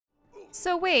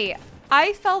So wait,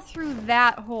 I fell through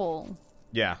that hole.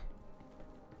 Yeah.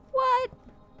 What?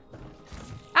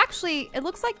 Actually, it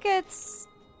looks like it's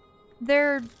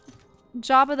their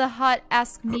Jabba the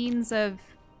Hutt-esque means of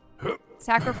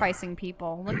sacrificing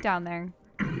people. Look down there.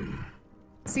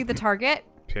 See the target?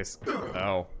 Piss.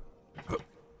 Oh.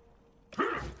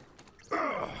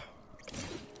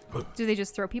 Do they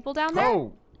just throw people down there?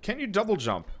 Oh, can you double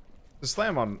jump? Just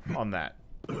slam on that.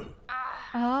 Now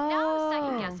I'm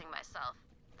second guessing myself.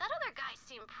 That other guy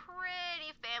seemed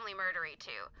pretty family murdery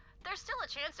too. There's still a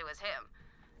chance it was him.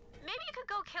 Maybe you could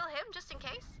go kill him just in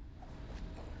case.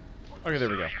 Okay, there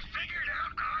we go. You figured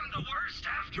out I'm the worst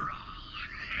after all.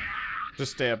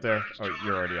 Just stay up there. Oh,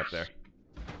 you're already up there.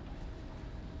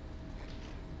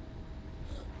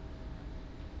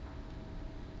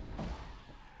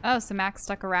 Oh, so Max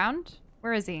stuck around?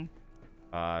 Where is he?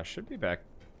 Should be back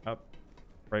up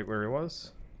right where he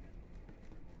was.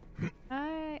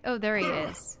 Oh, there he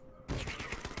is.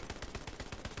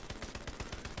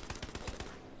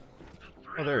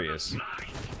 Oh, there he is.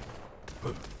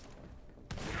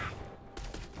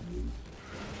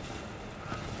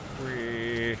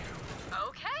 Okay,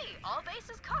 all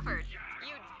bases covered.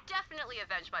 You definitely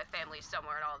avenged my family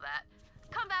somewhere and all that.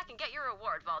 Come back and get your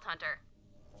reward, Vault Hunter.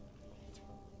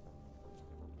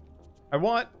 I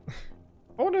want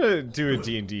to do a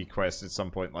D&D quest at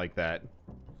some point like that.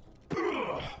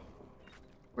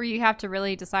 Where you have to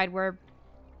really decide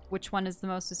which one is the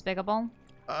most despicable?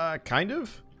 Kind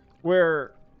of.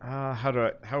 Where,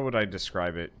 how would I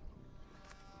describe it?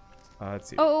 Let's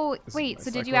see. Oh, This is wait, my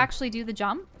so did you cycler. actually do the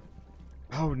jump?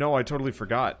 Oh, no, I totally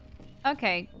forgot.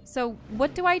 Okay, so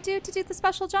what do I do to do the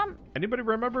special jump? Anybody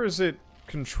remember? Is it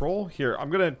control? Here, I'm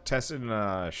going to test it in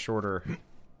a shorter...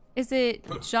 Is it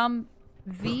jump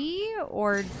V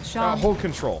or jump... hold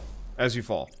control as you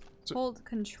fall. So, hold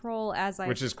control as I...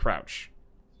 which is crouch.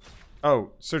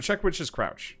 Oh, so check which is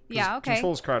crouch. 'Cause Yeah, okay.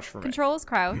 Control is crouch for me. Control is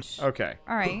crouch. Okay.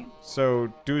 All right.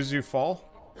 So do as you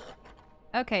fall.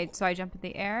 Okay, so I jump in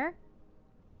the air.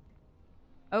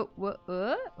 Oh,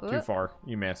 Too far.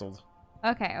 You mantled.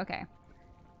 Okay, okay.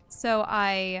 So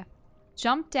I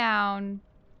jump down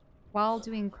while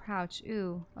doing crouch.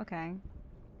 Ooh, okay.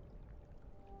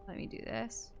 Let me do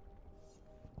this.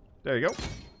 There you go.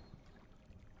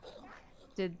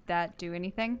 Did that do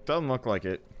anything? Doesn't look like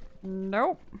it.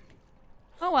 Nope.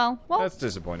 Oh well. Well, That's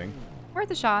disappointing.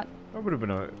 worth a shot. That would have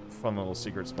been a fun little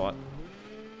secret spot.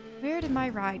 Where did my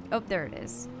ride? Oh, there it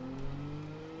is.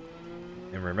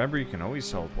 And remember, you can always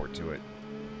teleport to it.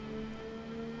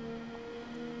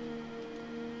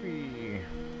 Whee.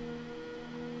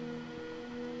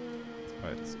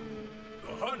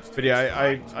 But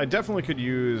yeah, I definitely could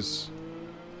use...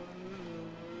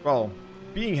 Well,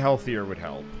 being healthier would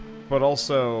help. But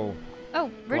also... Oh,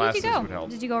 where did you Glasses would go? help.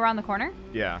 Did you go around the corner?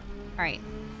 Yeah. All right.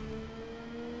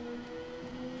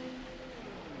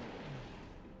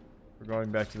 We're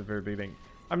going back to the very beginning.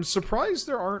 I'm surprised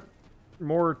there aren't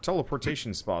more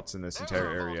teleportation spots in this entire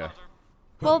area.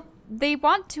 Well, they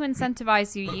want to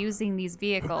incentivize you using these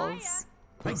vehicles.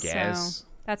 I guess. So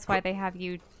that's why they have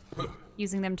you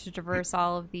using them to traverse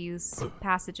all of these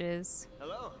passages.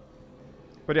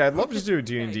 But yeah, I'd love to do a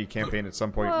D&D campaign at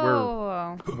some point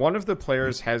Whoa. where one of the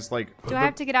players has like... Do I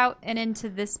have to get out and into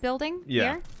this building?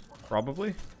 Yeah, Here?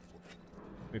 probably.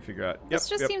 Let me figure out. Yep, This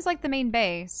just seems like the main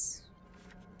base.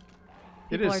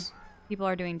 It People is. People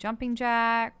are doing jumping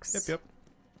jacks. Yep.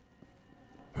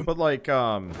 But like,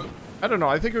 I don't know.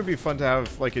 I think it would be fun to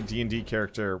have like a D&D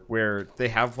character where they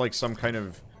have like some kind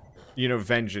of, you know,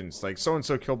 vengeance. Like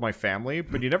so-and-so killed my family,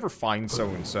 but you never find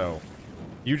so-and-so.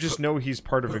 You just know he's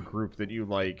part of a group that you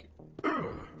like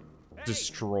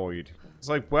destroyed. It's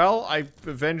like, well, I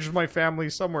avenged my family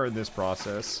somewhere in this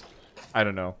process. I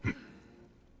don't know.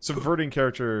 Subverting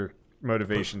character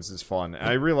motivations is fun. And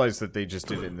I realize that they just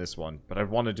did it in this one, but I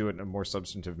want to do it in a more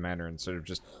substantive manner instead of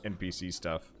just NPC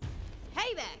stuff.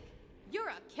 Payback! You're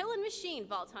a killing machine,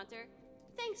 Vault Hunter.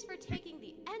 Thanks for taking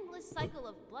the endless cycle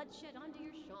of bloodshed onto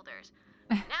your shoulders.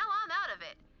 Now I'm out of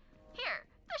it. Here,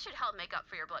 this should help make up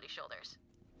for your bloody shoulders.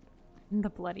 The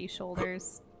bloody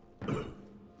shoulders.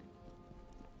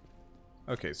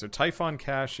 Okay, so Typhon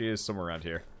Cache is somewhere around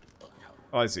here.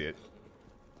 Oh, I see it.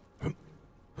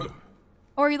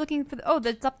 Or are you looking for the... Oh,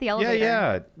 that's up the elevator.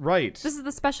 Yeah, right. This is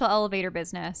the special elevator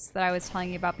business that I was telling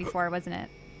you about before, wasn't it?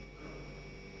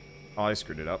 Oh, I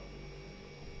screwed it up.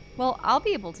 Well, I'll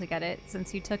be able to get it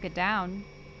since you took it down.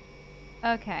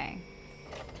 Okay.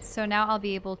 So now I'll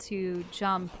be able to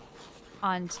jump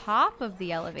on top of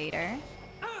the elevator.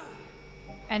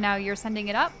 And now you're sending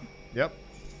it up? Yep.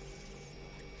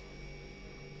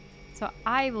 So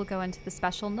I will go into the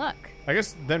special nook. I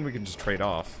guess then we can just trade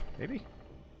off. Maybe?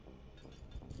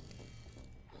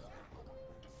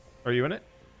 Are you in it?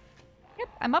 Yep,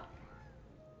 I'm up.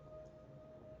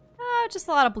 Just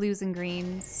a lot of blues and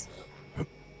greens. How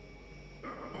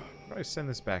do I send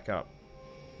this back up?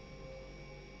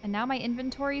 And now my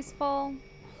inventory's full.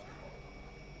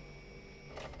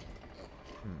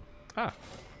 Ah.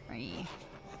 Right.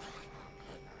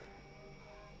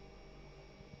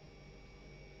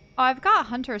 Oh, I've got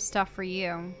hunter stuff for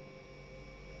you.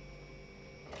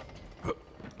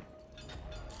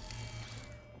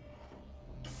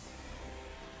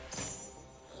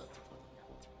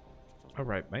 All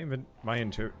right, my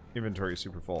inventory is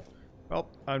super full. Well,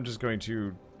 I'm just going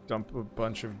to dump a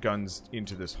bunch of guns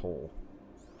into this hole.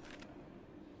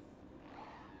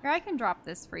 Here, I can drop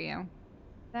this for you.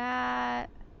 That.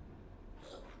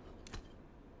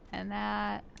 And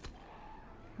that.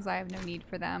 Because I have no need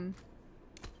for them.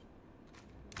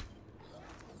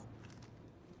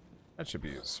 That should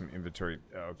be some inventory.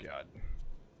 Oh, God.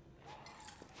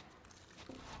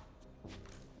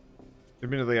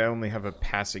 Admittedly, I only have a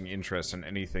passing interest in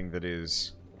anything that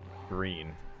is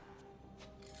green.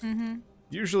 Mm-hmm.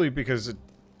 Usually because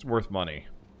it's worth money.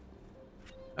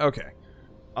 Okay.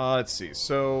 Let's see.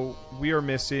 So, we are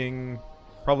missing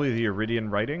probably the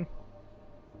Iridian writing.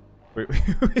 We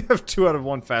have 2 out of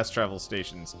 1 fast travel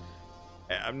stations.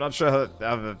 I'm not sure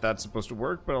how that's supposed to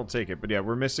work, but I'll take it. But yeah,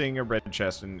 we're missing a red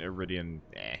chest and Iridian.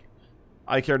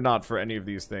 I care not for any of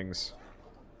these things.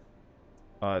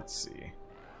 Let's see.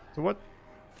 So what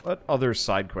other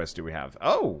side quests do we have?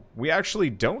 Oh, we actually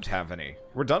don't have any.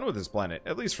 We're done with this planet,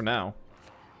 at least for now.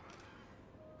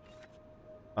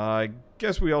 I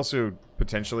guess we also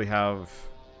potentially have...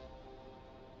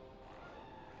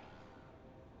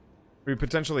 We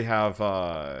potentially have,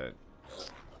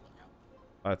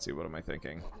 let's see, what am I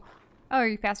thinking? Oh, are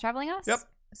you fast traveling us? Yep.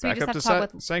 So Back you just up have to to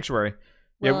talk with Sanctuary.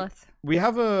 Lilith. Yeah, we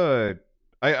have a...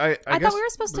 I I guess thought we were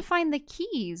supposed to find the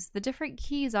keys, the different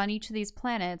keys on each of these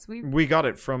planets. we got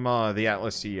it from the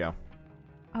Atlas CEO.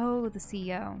 Oh, the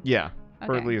CEO. Yeah,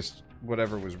 or at Okay. least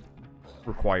whatever was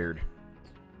required.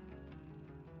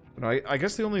 But I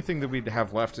guess the only thing that we'd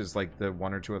have left is like the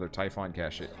 1 or 2 other Typhon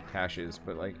caches,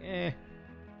 but like,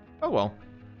 oh well.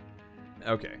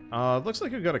 Okay, looks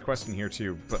like we've got a quest in here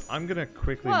too, but I'm gonna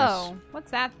quickly Whoa, what's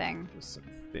that thing? miss some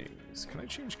things. Can I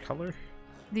change color?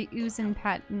 The Oozin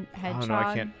Patent Hedgehog? Oh no,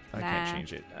 I can't Nah.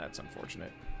 change it. That's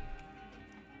unfortunate.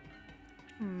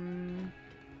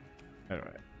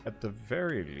 Anyway, at the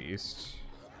very least,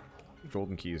 what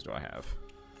golden keys do I have?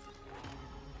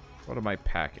 What am I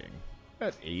packing?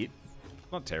 At 8.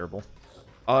 Not terrible.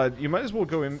 You might as well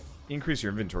go increase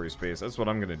your inventory space. That's what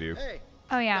I'm gonna do. Hey,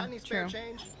 Oh yeah, got any spare true.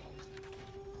 change?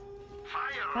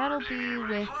 That'll be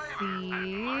with the...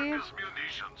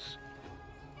 Munitions.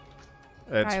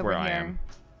 That's Right where over I here. am.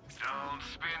 Don't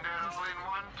spend it all in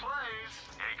one place,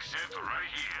 except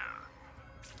right here.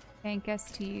 Bank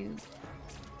STU.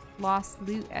 Lost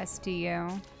loot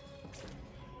SDU.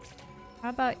 How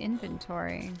about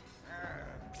inventory?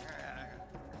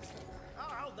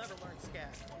 I'll never learn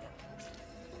scat.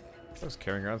 I was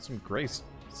carrying around some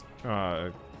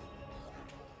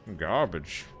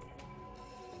garbage.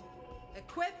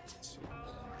 Equipped.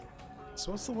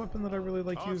 So what's the weapon that I really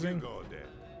like Off you using? go, then.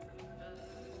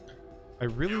 I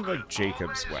really like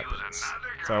Jacob's weapons,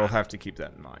 so I'll have to keep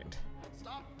that in mind.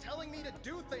 Stop telling me to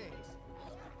do things.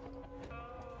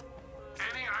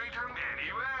 Any item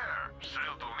anywhere.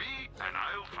 Sell to me, and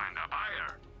I'll find a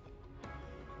buyer.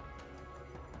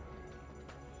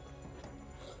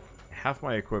 Half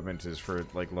my equipment is for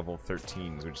like level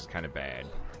 13s, which is kind of bad.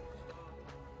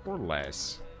 Or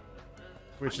less.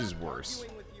 Which I'm is not worse.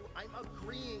 arguing with you, I'm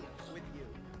agreeing with you.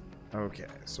 Okay,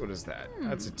 so what is that?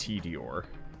 That's a Tedior.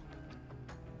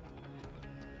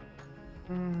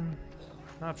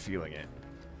 Not feeling it.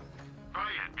 Buy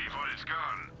it before it's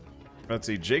gone. Let's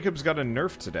see, Jacob's got a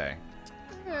nerf today.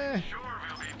 Sure, we'll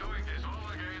be doing this all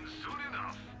again soon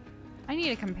enough. I need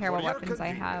to compare what weapons I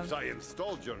have. I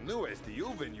installed your new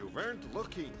SDU when you weren't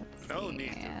looking. No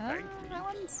need to Yeah, thank me. that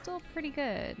one's still pretty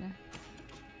good.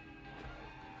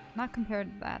 Not compared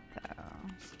to that, though.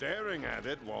 Staring at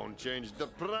it won't change the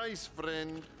price,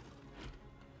 friend.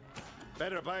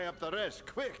 Better buy up the rest,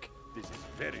 quick. This is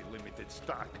very limited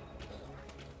stock.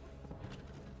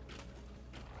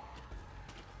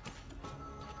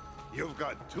 You've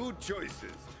got 2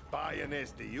 choices. Buy an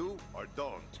SDU or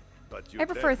don't. But you I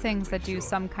prefer things definitely that do should.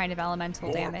 some kind of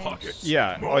elemental damage.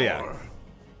 Yeah, oh yeah.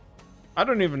 I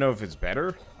don't even know if it's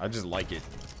better. I just like it.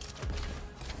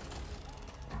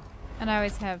 And I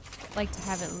always like to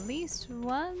have at least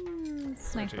one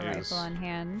sniper use. rifle on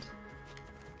hand.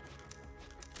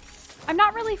 I'm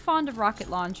not really fond of rocket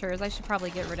launchers. I should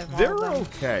probably get rid of all They're of them.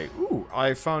 okay. Ooh,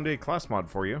 I found a class mod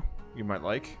for you. You might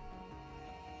like.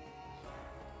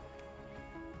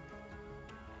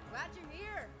 Glad you're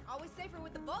here. Always safer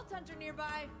with the Vault Hunter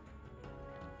nearby.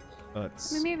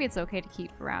 Let's... I mean, maybe it's okay to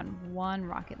keep around one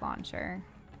rocket launcher.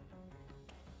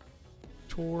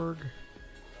 Torg.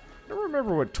 I don't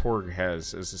remember what Torg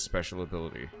has as a special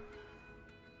ability.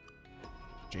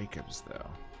 Jacobs, though.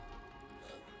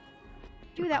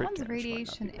 Ooh, that Crit one's damage might not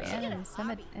radiation be bad.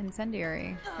 and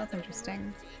incendiary. That's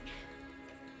interesting.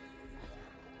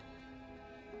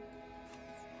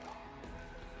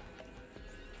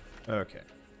 Okay.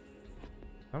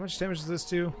 How much damage does this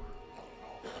do?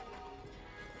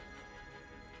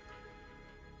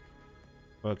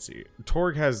 Let's see.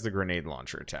 Torg has the grenade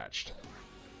launcher attached.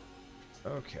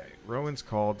 Okay. Rowan's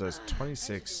Call does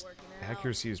 26.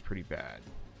 Accuracy is pretty bad.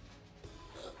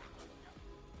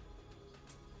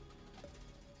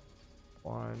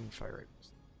 One. Fire rate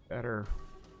is better.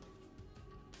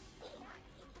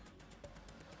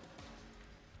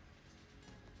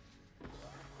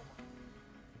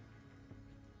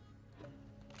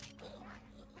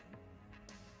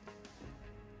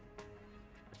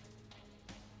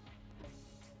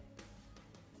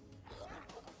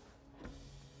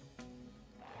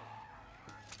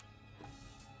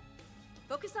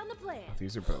 Focus on the plan.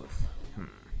 These are both. I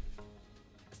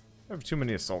have too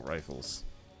many assault rifles.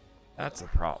 That's a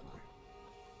problem.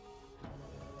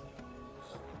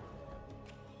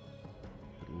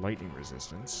 Lightning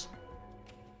resistance.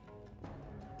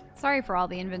 Sorry for all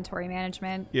the inventory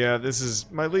management Yeah, this is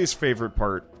my least favorite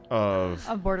part of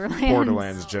of Borderlands.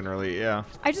 Borderlands generally, yeah.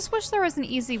 I just wish there was an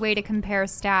easy way to compare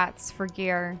stats for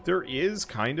gear. There is,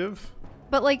 kind of.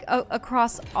 But like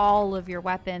across all of your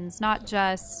weapons, not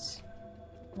just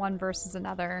one versus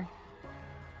another.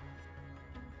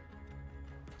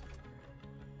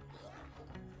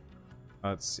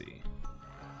 Let's see.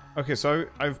 Okay, so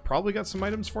I've probably got some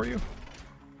items for you.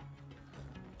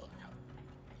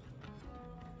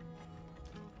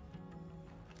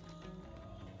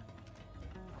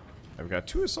 I've got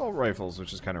 2 assault rifles,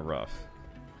 which is kind of rough.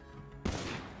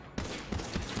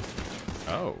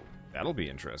 Oh, that'll be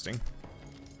interesting.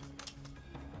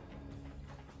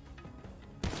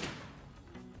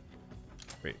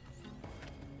 Wait.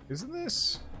 Isn't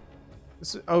this...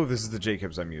 Oh, this is the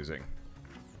Jacobs I'm using.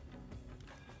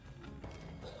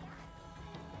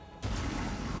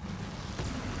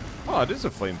 Oh, it is a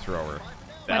flamethrower.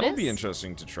 That'll be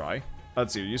interesting to try.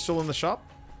 Let's see, are you still in the shop?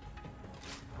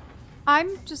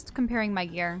 I'm just comparing my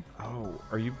gear. Oh,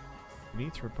 are you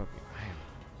beneath your puppy?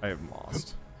 I am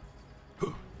lost.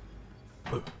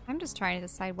 I'm just trying to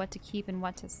decide what to keep and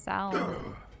what to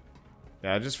sell.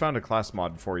 Yeah, I just found a class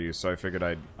mod for you, so I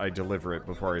figured I'd deliver it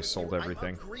before I sold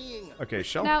everything. Okay,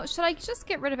 Shell. Now, should I just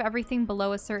get rid of everything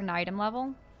below a certain item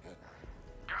level?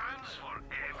 Guns for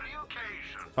every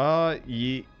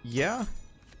occasion. Yeah.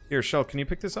 Here, Shell, can you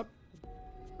pick this up?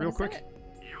 Real quick?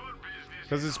 Your business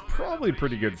Because it's probably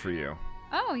pretty good for you.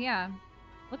 Oh, yeah.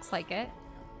 Looks like it.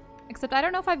 Except I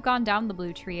don't know if I've gone down the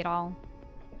blue tree at all.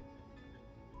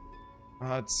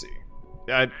 Let's see.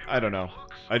 I don't know.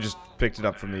 I just picked it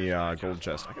up from the gold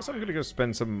chest. I guess I'm gonna go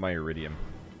spend some of my iridium.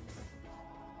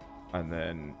 And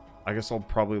then I guess I'll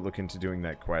probably look into doing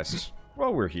that quest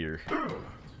while we're here.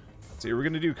 Let's see, we're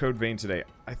gonna do Code Vein today.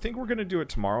 I think we're gonna do it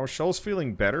tomorrow. Shell's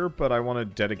feeling better, but I want to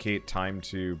dedicate time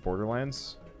to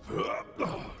Borderlands.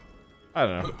 I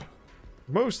don't know.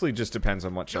 Mostly just depends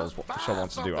on what Shell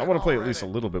wants to do. I want to play at least a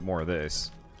little bit more of this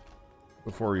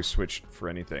before we switch for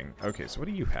anything. Okay, so what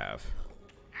do you have?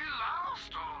 he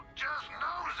lost or just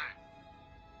knows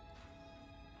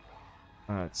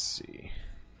it. Let's see.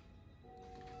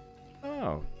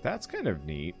 Oh, that's kind of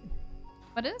neat.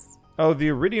 What is? Oh, the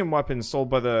iridium weapons sold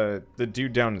by the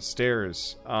dude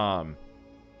downstairs.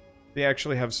 They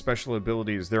actually have special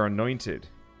abilities. They're anointed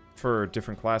for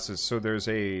different classes. So there's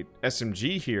a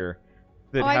SMG here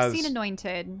that has... I've seen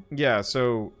anointed. Yeah,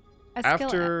 so A skill-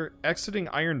 after exiting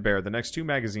Iron Bear, the next 2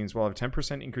 magazines will have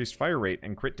 10% increased fire rate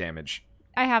and crit damage.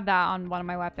 I have that on one of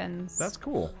my weapons. That's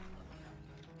cool.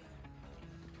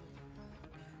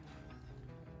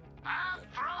 I'm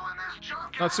throwing this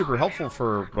junk Not super helpful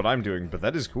for what I'm doing, but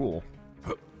that is cool.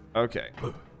 Okay.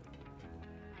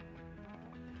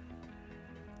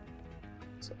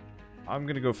 So, I'm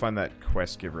gonna go find that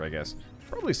quest giver, I guess.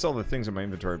 Probably sell the things in my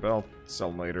inventory, but I'll sell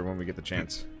them later when we get the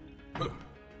chance.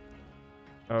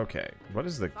 Okay, what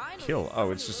is the kill?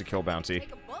 Oh, it's just a kill bounty.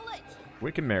 Take a bullet.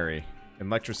 Wicked Mary in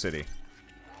Electricity.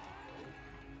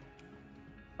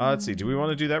 Let's see, do we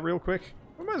want to do that real quick?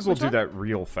 We might as well do that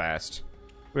real fast.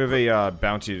 We have a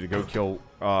bounty to go kill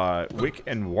Wick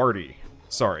and Wardy.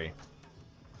 Sorry.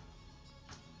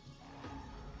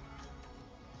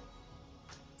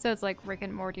 So it's like Rick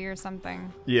and Morty or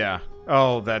something. Yeah.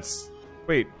 Oh, that's...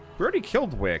 Wait, we already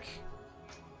killed Wick.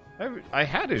 I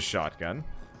had his shotgun.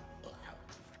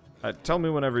 Tell me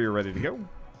whenever you're ready to go.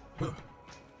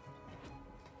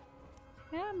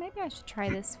 Yeah, maybe I should try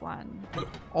this one.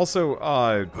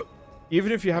 Also,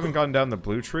 even if you haven't gone down the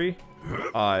blue tree,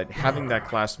 having that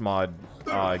class mod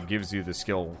gives you the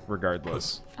skill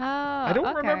regardless. Oh, I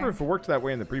don't remember if it worked that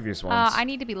way in the previous ones. I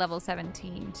need to be level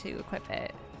 17 to equip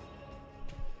it.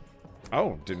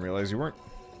 Oh, didn't realize you weren't.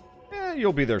 Eh,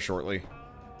 you'll be there shortly.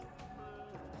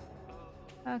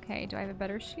 Okay, do I have a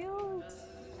better shield?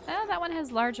 Oh, that one has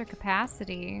larger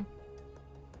capacity.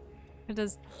 It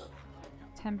does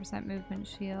 10% movement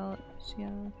shield.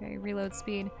 Okay, reload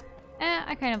speed.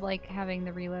 I kind of like having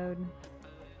the reload.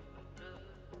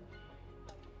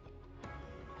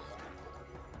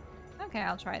 Okay,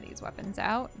 I'll try these weapons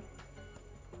out.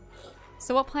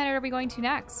 So what planet are we going to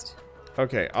next?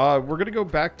 Okay, we're gonna go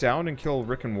back down and kill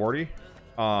Rick and Morty.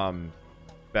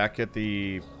 Back at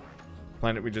the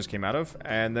planet we just came out of.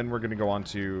 And then we're gonna go on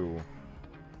to...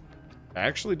 I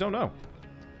actually don't know.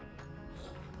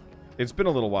 It's been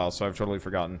a little while, so I've totally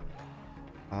forgotten.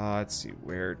 Let's see,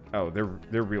 where... Oh,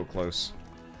 they're real close.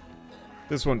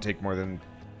 This won't take more than,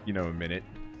 you know, a minute.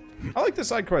 I like the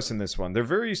side quests in this one. They're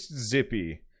very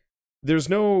zippy. There's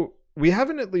no... We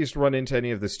haven't at least run into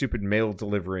any of the stupid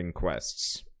mail-delivering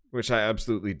quests, which I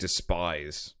absolutely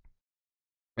despise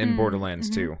in Borderlands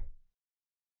 2.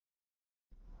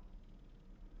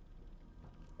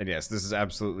 And yes, this is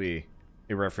absolutely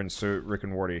a reference to Rick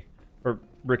and Morty. Or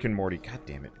Rick and Morty, god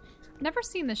damn it. Never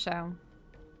seen the show.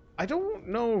 I don't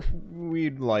know if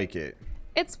we'd like it.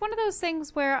 It's one of those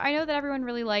things where I know that everyone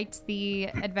really liked the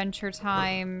Adventure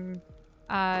Time.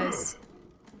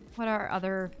 What are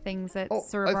other things that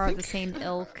sort of are the same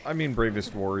ilk? I mean,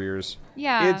 Bravest Warriors.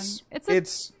 Yeah,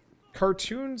 it's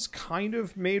cartoons kind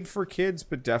of made for kids,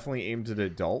 but definitely aimed at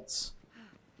adults.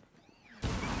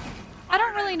 I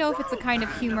don't really know if it's a kind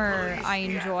of humor I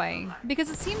enjoy, because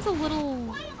it seems a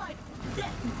little...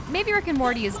 Maybe Rick and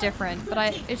Morty is different,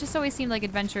 but it just always seemed like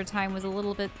Adventure Time was a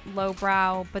little bit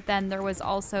lowbrow, but then there was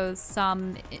also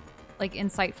some, like,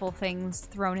 insightful things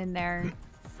thrown in there.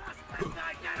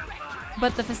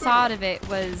 But the facade of it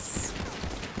was...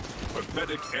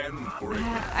 Pathetic end for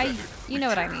you know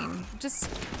what I mean. Just...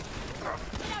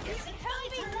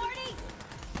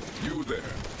 You there.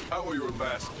 How are your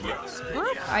last breaths?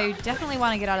 I definitely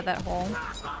want to get out of that hole.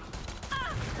 Oh,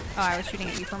 I was shooting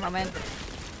at you for a moment.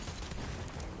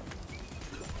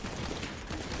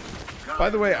 By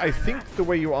the way, I think the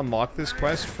way you unlock this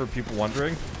quest, for people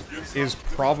wondering, is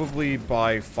probably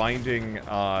by finding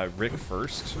Rick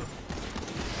first.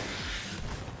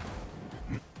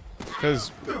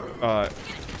 Because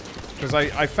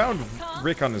I found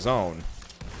Rick on his own.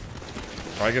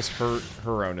 Or I guess her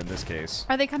own in this case.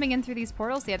 Are they coming in through these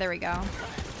portals? Yeah, there we go.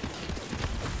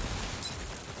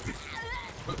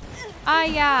 Ah,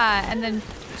 yeah, and then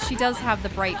she does have the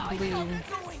bright blue,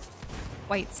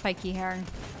 white spiky hair.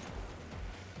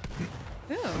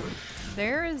 Ooh,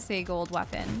 there is a gold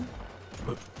weapon.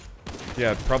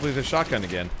 Yeah, probably the shotgun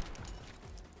again.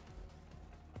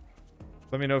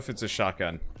 Let me know if it's a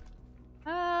shotgun.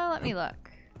 Let me look.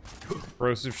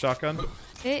 Corrosive shotgun?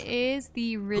 It is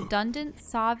the redundant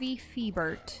Savi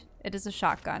Fiebert. It is a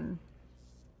shotgun.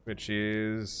 Which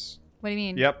is... What do you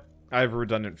mean? Yep, I have a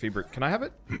redundant Fiebert. Can I have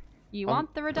it? You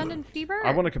want the redundant Fiebert?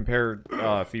 I want to compare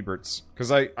Fieberts.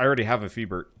 Because I already have a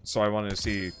Fiebert, so I want to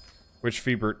see which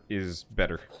Fiebert is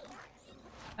better.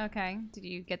 Okay, did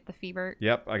you get the Fiebert?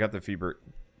 Yep, I got the Fiebert.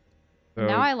 So,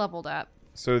 now I leveled up.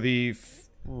 So the...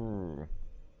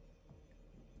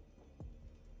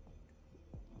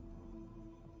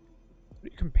 What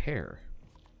do you compare?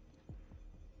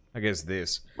 I guess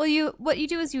this. Well, what you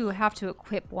do is you have to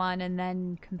equip one and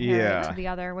then compare it to the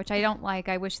other, which I don't like.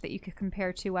 I wish that you could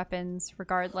compare two weapons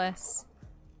regardless.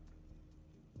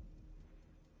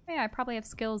 Yeah, I probably have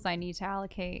skills I need to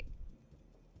allocate.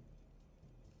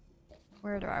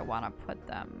 Where do I want to put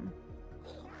them?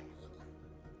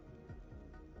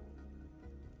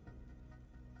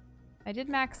 I did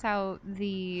max out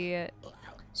the...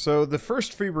 So the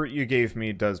first Fiebert you gave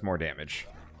me does more damage.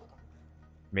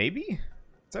 Maybe?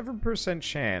 7%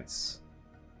 chance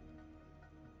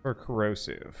for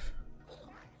corrosive.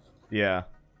 Yeah.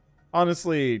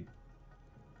 Honestly,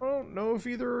 I don't know if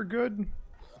either are good.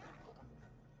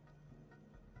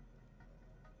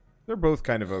 They're both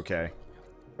kind of okay.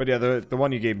 But yeah, the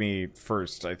one you gave me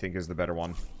first, I think, is the better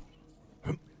one.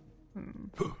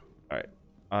 Alright.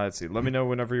 Let's see. Let me know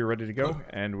whenever you're ready to go,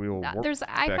 and we will work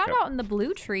I found out in the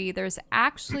blue tree, there's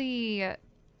actually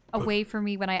away from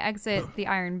me when I exit the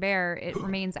Iron Bear, it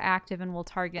remains active and will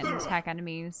target and attack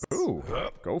enemies. Ooh,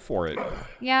 go for it.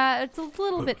 Yeah, it's a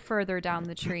little bit further down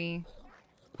the tree.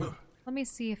 Let me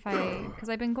see if because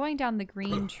I've been going down the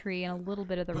green tree and a little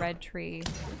bit of the red tree.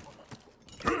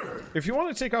 If you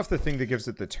want to take off the thing that gives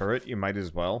it the turret, you might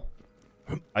as well.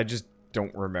 I just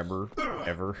don't remember,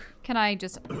 ever. Can I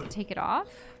just take it off?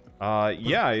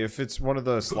 Yeah, if it's one of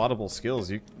the slottable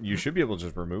skills, you should be able to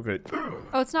just remove it.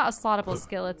 Oh, it's not a slottable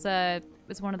skill.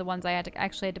 It's one of the ones I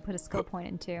actually had to put a skill point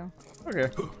into. Okay.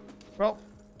 Well,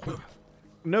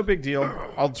 no big deal.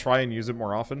 I'll try and use it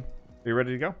more often. Are you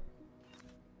ready to go?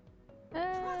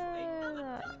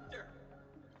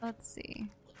 Let's see.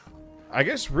 I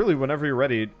guess really whenever you're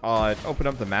ready, open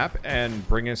up the map and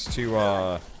bring us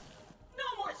to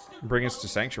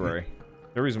Sanctuary.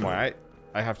 The reason why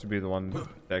I have to be the one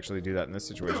to actually do that in this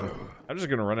situation. I'm just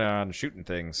gonna run around shooting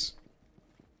things.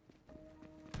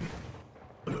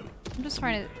 I'm just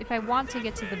trying to, if I want to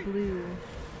get to the blue,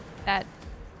 that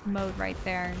mode right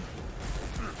there,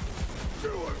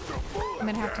 I'm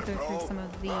gonna have to go through some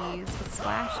of these with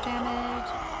splash damage,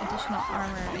 additional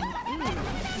armor, and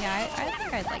ooh, yeah, I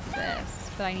think I'd like this,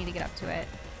 but I need to get up to it.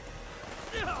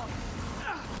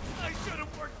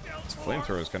 This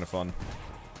flamethrower is kind of fun.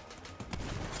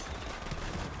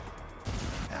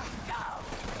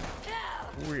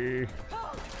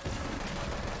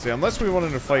 See, unless we wanted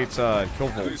to fight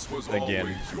Killvolt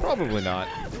again, probably not.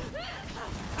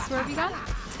 So where have you gone?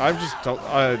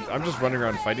 I'm just running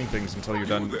around fighting things until you're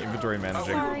done inventory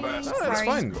managing. Sorry. No, that's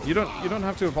fine. You don't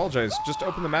have to apologize. Just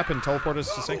open the map and teleport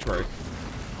us to Sanctuary.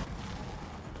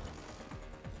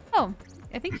 Oh,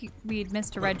 I think we'd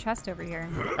missed a red chest over here.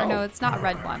 Or no, it's not a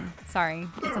red one. Sorry,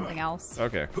 it's something else.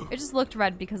 Okay. It just looked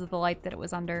red because of the light that it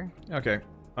was under. Okay.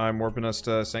 I'm warping us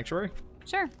to Sanctuary.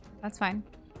 Sure, that's fine.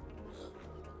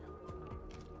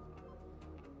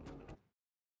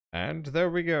 And there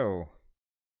we go.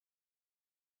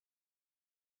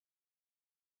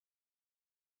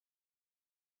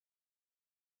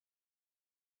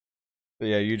 But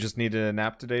yeah, you just needed a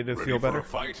nap today to feel better?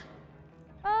 Fight?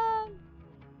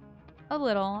 A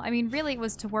little. I mean, really it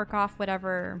was to work off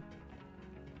whatever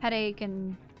headache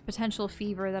and potential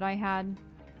fever that I had.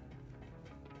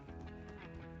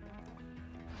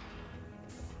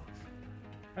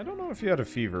 I don't know if you had a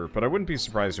fever, but I wouldn't be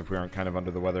surprised if we aren't kind of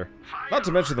under the weather. Not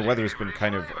to mention the weather's been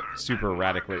kind of super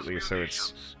erratic lately, so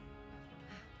it's...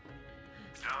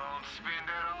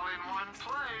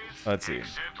 Let's see.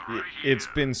 It's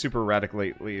been super erratic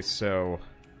lately, so...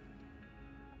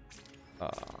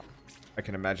 I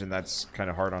can imagine that's kind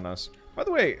of hard on us. By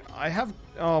the way, I have...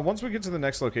 once we get to the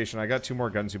next location, I got 2 more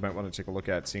guns you might want to take a look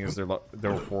at, seeing as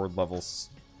they're 4 levels...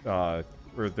 or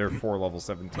they're 4 level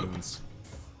 17s.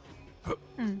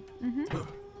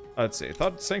 Let's see. I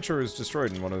thought Sanctuary was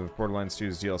destroyed in one of Borderlands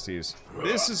 2's DLCs.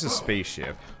 This is a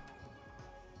spaceship.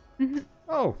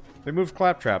 Oh, they moved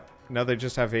Claptrap. Now they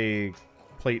just have a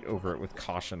plate over it with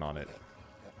caution on it.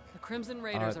 The Crimson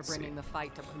Raiders are bringing the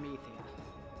fight to Promethea.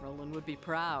 Roland would be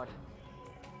proud.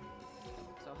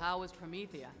 So how is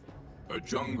Promethea? A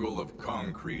jungle of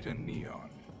concrete and neon.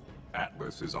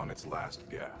 Atlas is on its last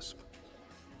gasp.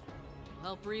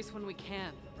 We'll help Reese when we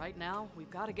can. Right now, we've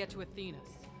got to get to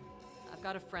Athena's. I've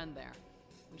got a friend there.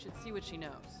 We should see what she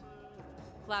knows.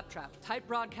 Claptrap, tight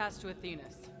broadcast to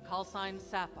Athena's. Call sign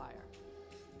Sapphire.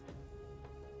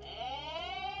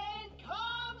 And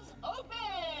comms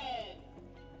open!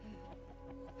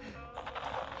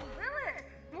 Lilith!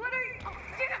 What are you... Oh,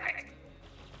 damn it!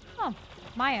 Oh,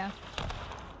 Maya.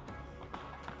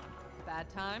 Bad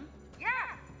time? Yeah,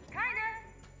 kinda.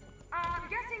 I'm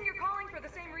guessing you're calling for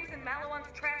the same reason Malawant's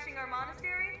trashing our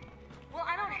monastery? Well,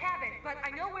 I don't have it, but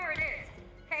I know where it is.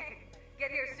 Hey,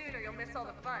 get here soon or you'll miss all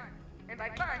the fun. And by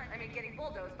fun, I mean getting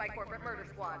bulldozed by corporate murder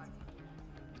squads.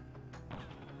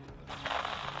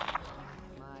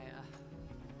 Maya.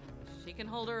 She can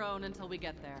hold her own until we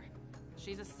get there.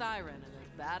 She's a siren and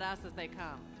as badass as they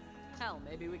come. Hell,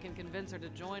 maybe we can convince her to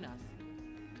join us.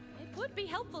 It would be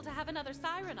helpful to have another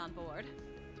siren on board.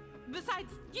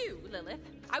 Besides you, Lilith.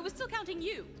 I was still counting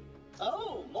you.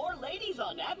 Oh, more ladies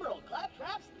on Admiral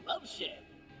Claptrap's love ship.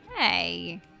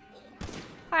 Hey.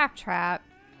 Claptrap.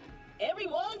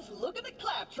 Everyone's looking at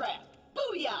Claptrap.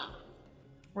 Booyah!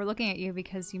 We're looking at you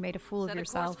because you made a fool of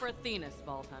yourself. Set a course for Athena's,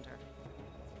 Vault Hunter.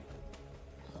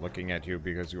 Looking at you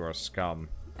because you are scum.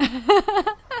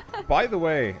 By the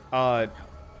way,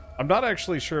 I'm not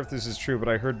actually sure if this is true, but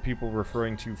I heard people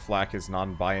referring to Flack as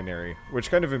non-binary, which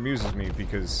kind of amuses me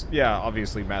because, yeah,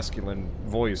 obviously masculine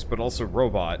voice, but also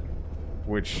robot,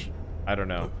 which, I don't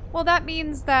know. Well, that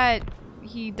means that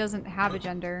he doesn't have a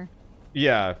gender.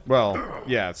 Yeah, well,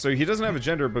 yeah. So he doesn't have a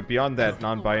gender, but beyond that,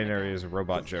 non-binary is a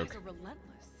robot joke.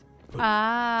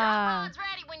 Ah.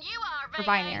 Ready when you are, For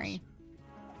binary.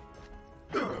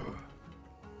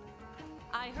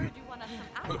 I heard you want us some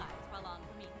allies while on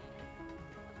the meeting.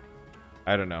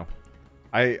 I don't know.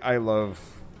 I love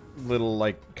little,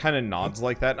 like, kind of nods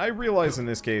like that. I realize in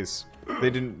this case, they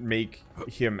didn't make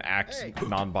him act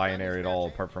non-binary at all,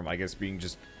 apart from, I guess, being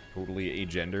just totally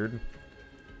agendered.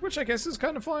 Which I guess is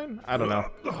kind of fine. I don't know.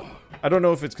 I don't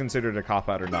know if it's considered a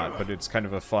cop-out or not, but it's kind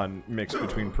of a fun mix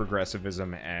between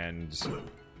progressivism and,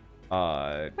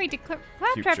 Wait, did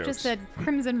Claptrap just said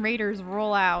Crimson Raiders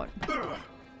roll out? Of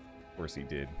course he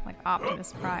did. Like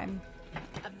Optimus Prime.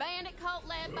 A bandit cult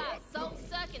led by a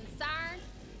soul-sucking siren,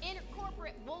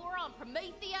 intercorporate war on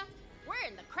Promethea. We're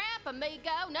in the crap,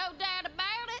 amigo, no doubt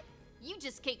about it. You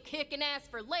just keep kicking ass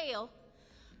for Lil.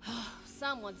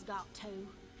 Someone's got to.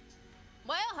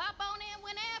 Well, hop on in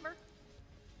whenever.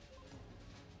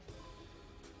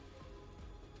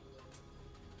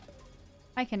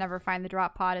 I can never find the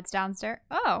drop pod. It's downstairs.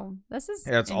 Oh, this is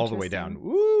Yeah, it's all the way down.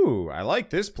 Ooh, I like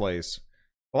this place.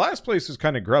 The last place was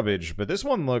kind of grubbage, but this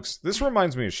one looks... This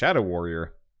reminds me of Shadow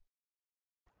Warrior.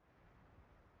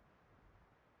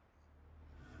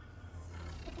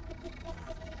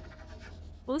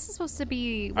 Well, this is supposed to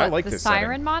be, what, I like the this Siren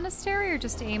setting. Monastery or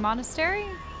just a monastery?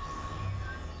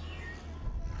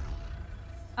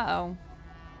 Uh-oh.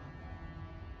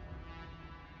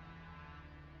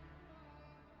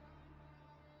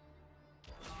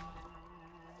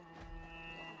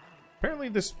 Apparently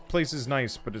this place is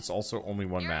nice, but it's also only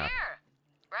one map.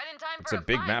 Right in time It's for a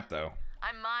big fight. map, though.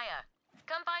 I'm Maya.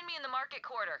 Come find me in the market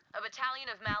quarter. A battalion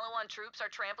of Malawan troops are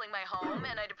trampling my home,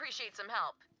 and I'd appreciate some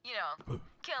help. You know,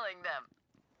 killing them.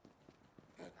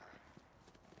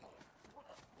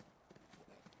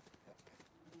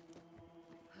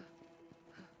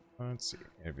 Let's see.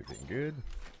 Everything good?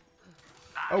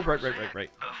 Oh,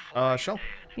 right. Shell?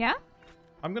 Yeah?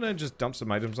 I'm gonna just dump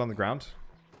some items on the ground.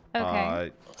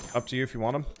 Okay. Up to you if you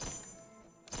want them.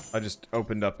 I just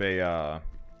opened up a,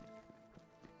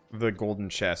 the golden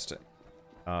chest,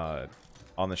 on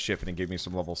the ship, and it gave me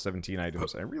some level 17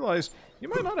 items. I realized you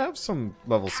might not have some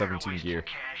level 17 gear.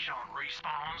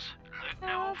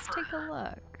 Let's take a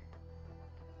look.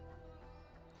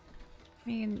 I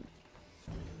mean...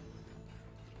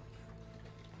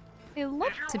 They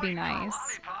look to be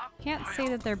nice. Can't say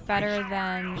that they're better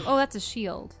than... Oh, that's a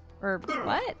shield. Or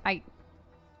what?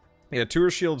 Yeah, 2 are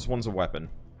shields, 1's a weapon.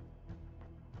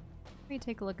 Let me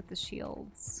take a look at the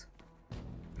shields.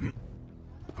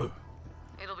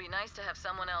 It'll be nice to have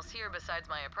someone else here besides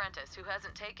my apprentice who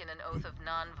hasn't taken an oath of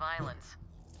non-violence.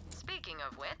 Speaking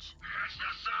of which...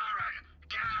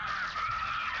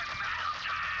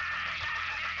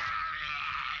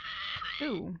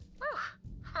 Ooh.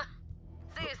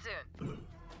 See you soon.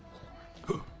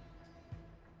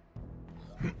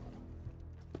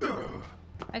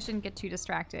 I shouldn't get too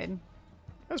distracted.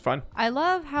 That's fine. I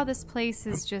love how this place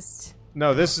is just...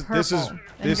 No, this is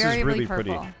really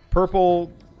pretty.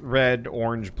 Purple, red,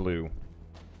 orange, blue.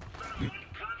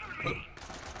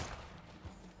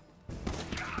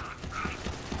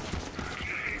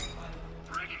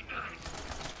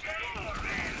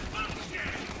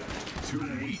 Too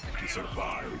weak to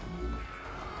survive.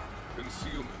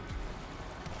 Concealment.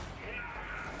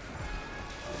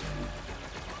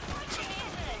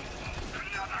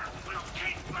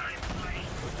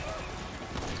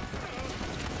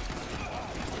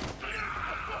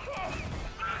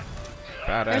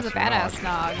 Badass There's a badass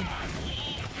nog.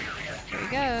 There he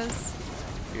goes.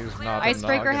 He's not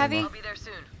Icebreaker heavy. I'll be there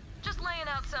soon. Just laying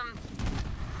out some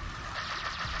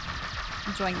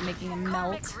Enjoying making him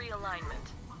melt.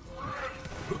 realignment.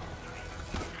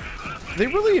 They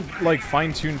really, like,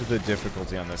 fine-tuned the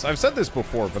difficulty on this. I've said this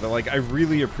before, but, like, I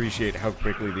really appreciate how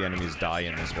quickly the enemies die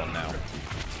in this one now.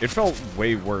 It felt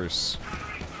way worse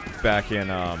back in,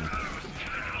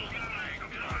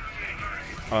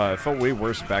 it felt way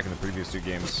worse back in the previous 2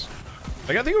 games.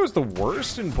 Like, I think it was the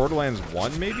worst in Borderlands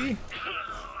 1, maybe?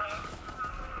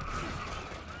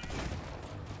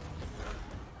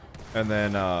 And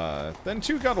then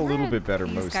 2 got a little bit better,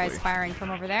 These mostly. guys firing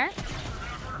from over there.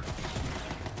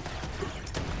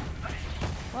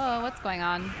 Whoa, what's going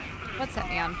on? What set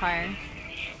me on fire?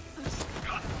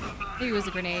 Maybe it was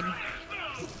a grenade.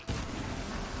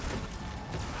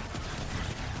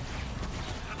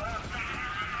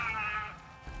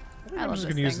 I'm just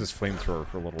gonna use this flamethrower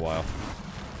for a little while.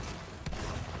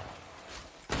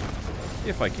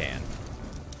 If I can.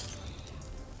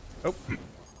 Oh.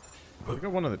 We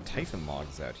got one of the Typhon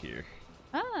logs out here.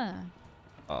 Ah.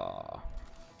 How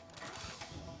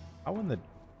in the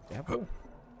devil?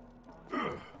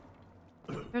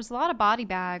 There's a lot of body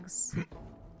bags.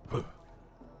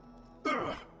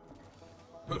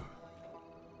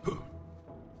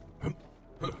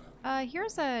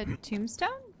 Here's a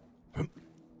tombstone?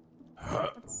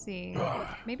 Let's see.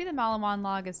 Maybe the Malawan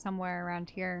log is somewhere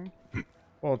around here.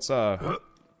 Well, it's,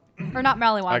 Or not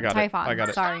Malawan, I got Typhon. it. I got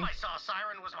it. Sorry. I saw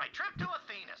Siren was my trip to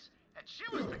Athena's, and she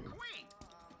was the queen.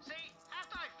 See,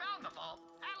 after I found the vault,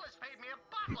 Atlas paid me a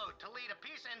buttload to lead a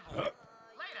peace envoy.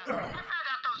 Later, I found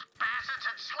out those bastards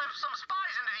had slipped some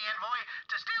spies into the envoy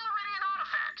to steal Iridian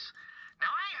artifacts. Now,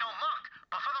 I ain't no monk,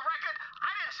 but for the record, I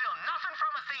didn't steal nothing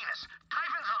from Athena's.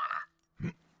 Typhon's honor.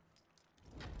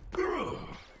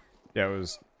 Yeah, it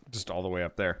was just all the way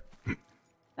up there.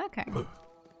 Okay.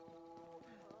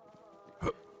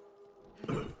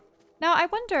 Now, I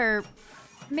wonder,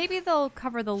 maybe they'll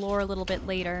cover the lore a little bit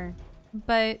later,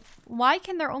 but why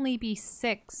can there only be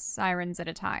 6 sirens at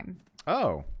a time?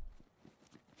 Oh.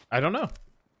 I don't know.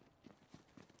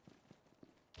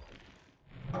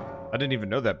 I didn't even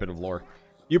know that bit of lore.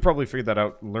 You probably figured that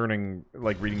out learning,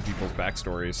 like, reading people's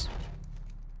backstories.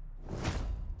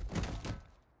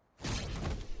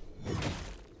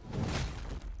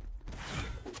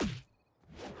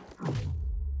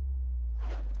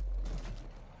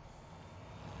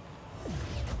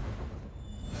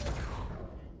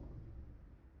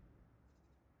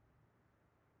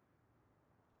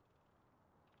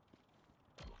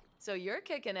 So you're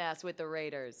kicking ass with the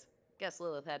Raiders. Guess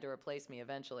Lilith had to replace me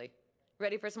eventually.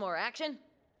 Ready for some more action?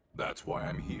 That's why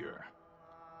I'm here.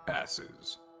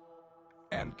 Asses.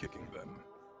 And kicking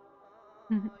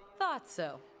them. Thought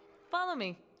so. Follow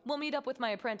me. We'll meet up with my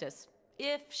apprentice.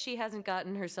 If she hasn't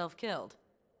gotten herself killed.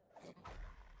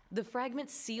 The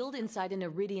fragment's sealed inside an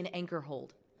Iridian anchor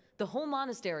hold. The whole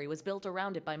monastery was built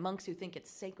around it by monks who think it's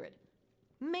sacred.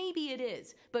 Maybe it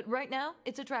is, but right now,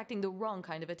 it's attracting the wrong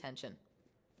kind of attention.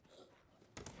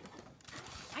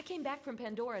 I came back from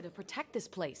Pandora to protect this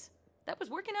place. That was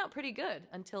working out pretty good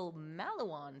until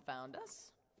Malawan found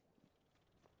us.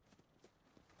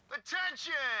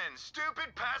 Attention,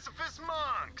 stupid pacifist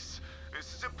monks!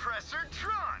 This is Oppressor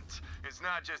Trant. It's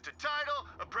not just a title,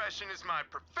 oppression is my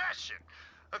profession.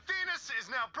 Athenas is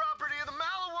now property of the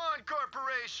Malawan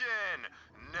Corporation.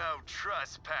 No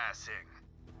trespassing.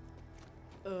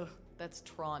 Ugh, that's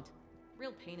Trant.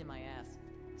 Real pain in my ass.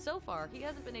 So far, he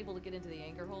hasn't been able to get into the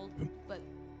anchor hold, but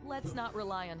let's not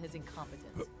rely on his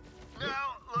incompetence.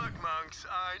 Now, look, monks,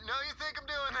 I know you think I'm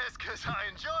doing this because I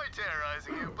enjoy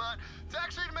terrorizing you, but it's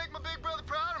actually to make my big brother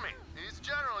proud of me. He's a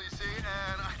general, you see,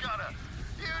 and I got a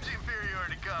huge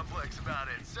inferiority complex about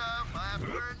it. So if I have to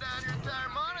burn down your entire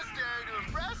monastery to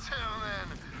impress him, then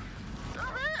so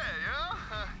be it, you know?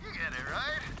 You get it,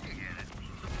 right? You get it.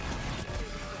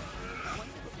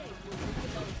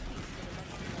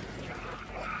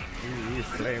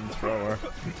 Flamethrower.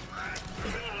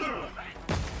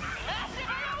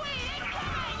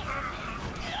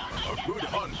 A good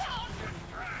hunt.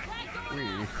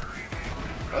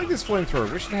 I like this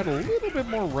flamethrower. Wish it had a little bit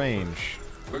more range.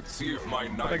 Let's see if my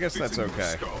knife But I guess fits that's in your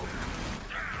okay. skull.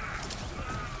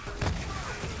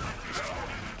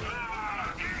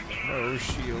 No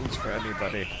shields for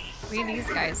anybody. Look at these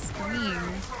guys scream.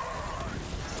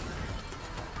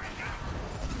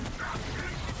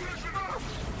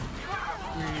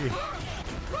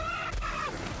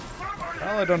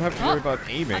 Well, I don't have to worry about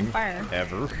aiming on fire.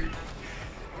 ever.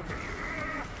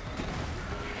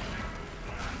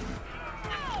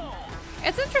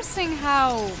 It's interesting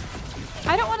how,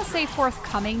 I don't want to say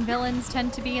forthcoming villains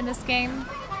tend to be in this game.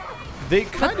 They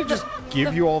kind of just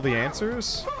give you all the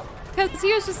answers. Because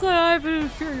he was just like, I have an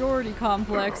inferiority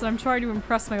complex and I'm trying to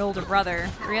impress my older brother.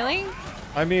 Really?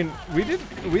 I mean, we did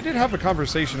have a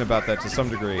conversation about that to some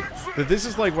degree. That this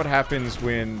is like what happens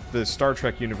when the Star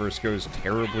Trek universe goes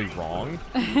terribly wrong.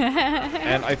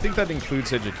 And I think that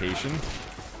includes education.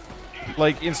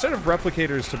 Like, instead of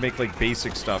replicators to make, like,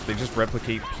 basic stuff, they just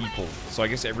replicate people. So I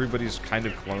guess everybody's kind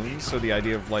of clones, so the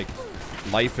idea of, like,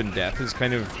 life and death is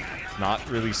kind of not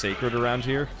really sacred around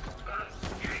here.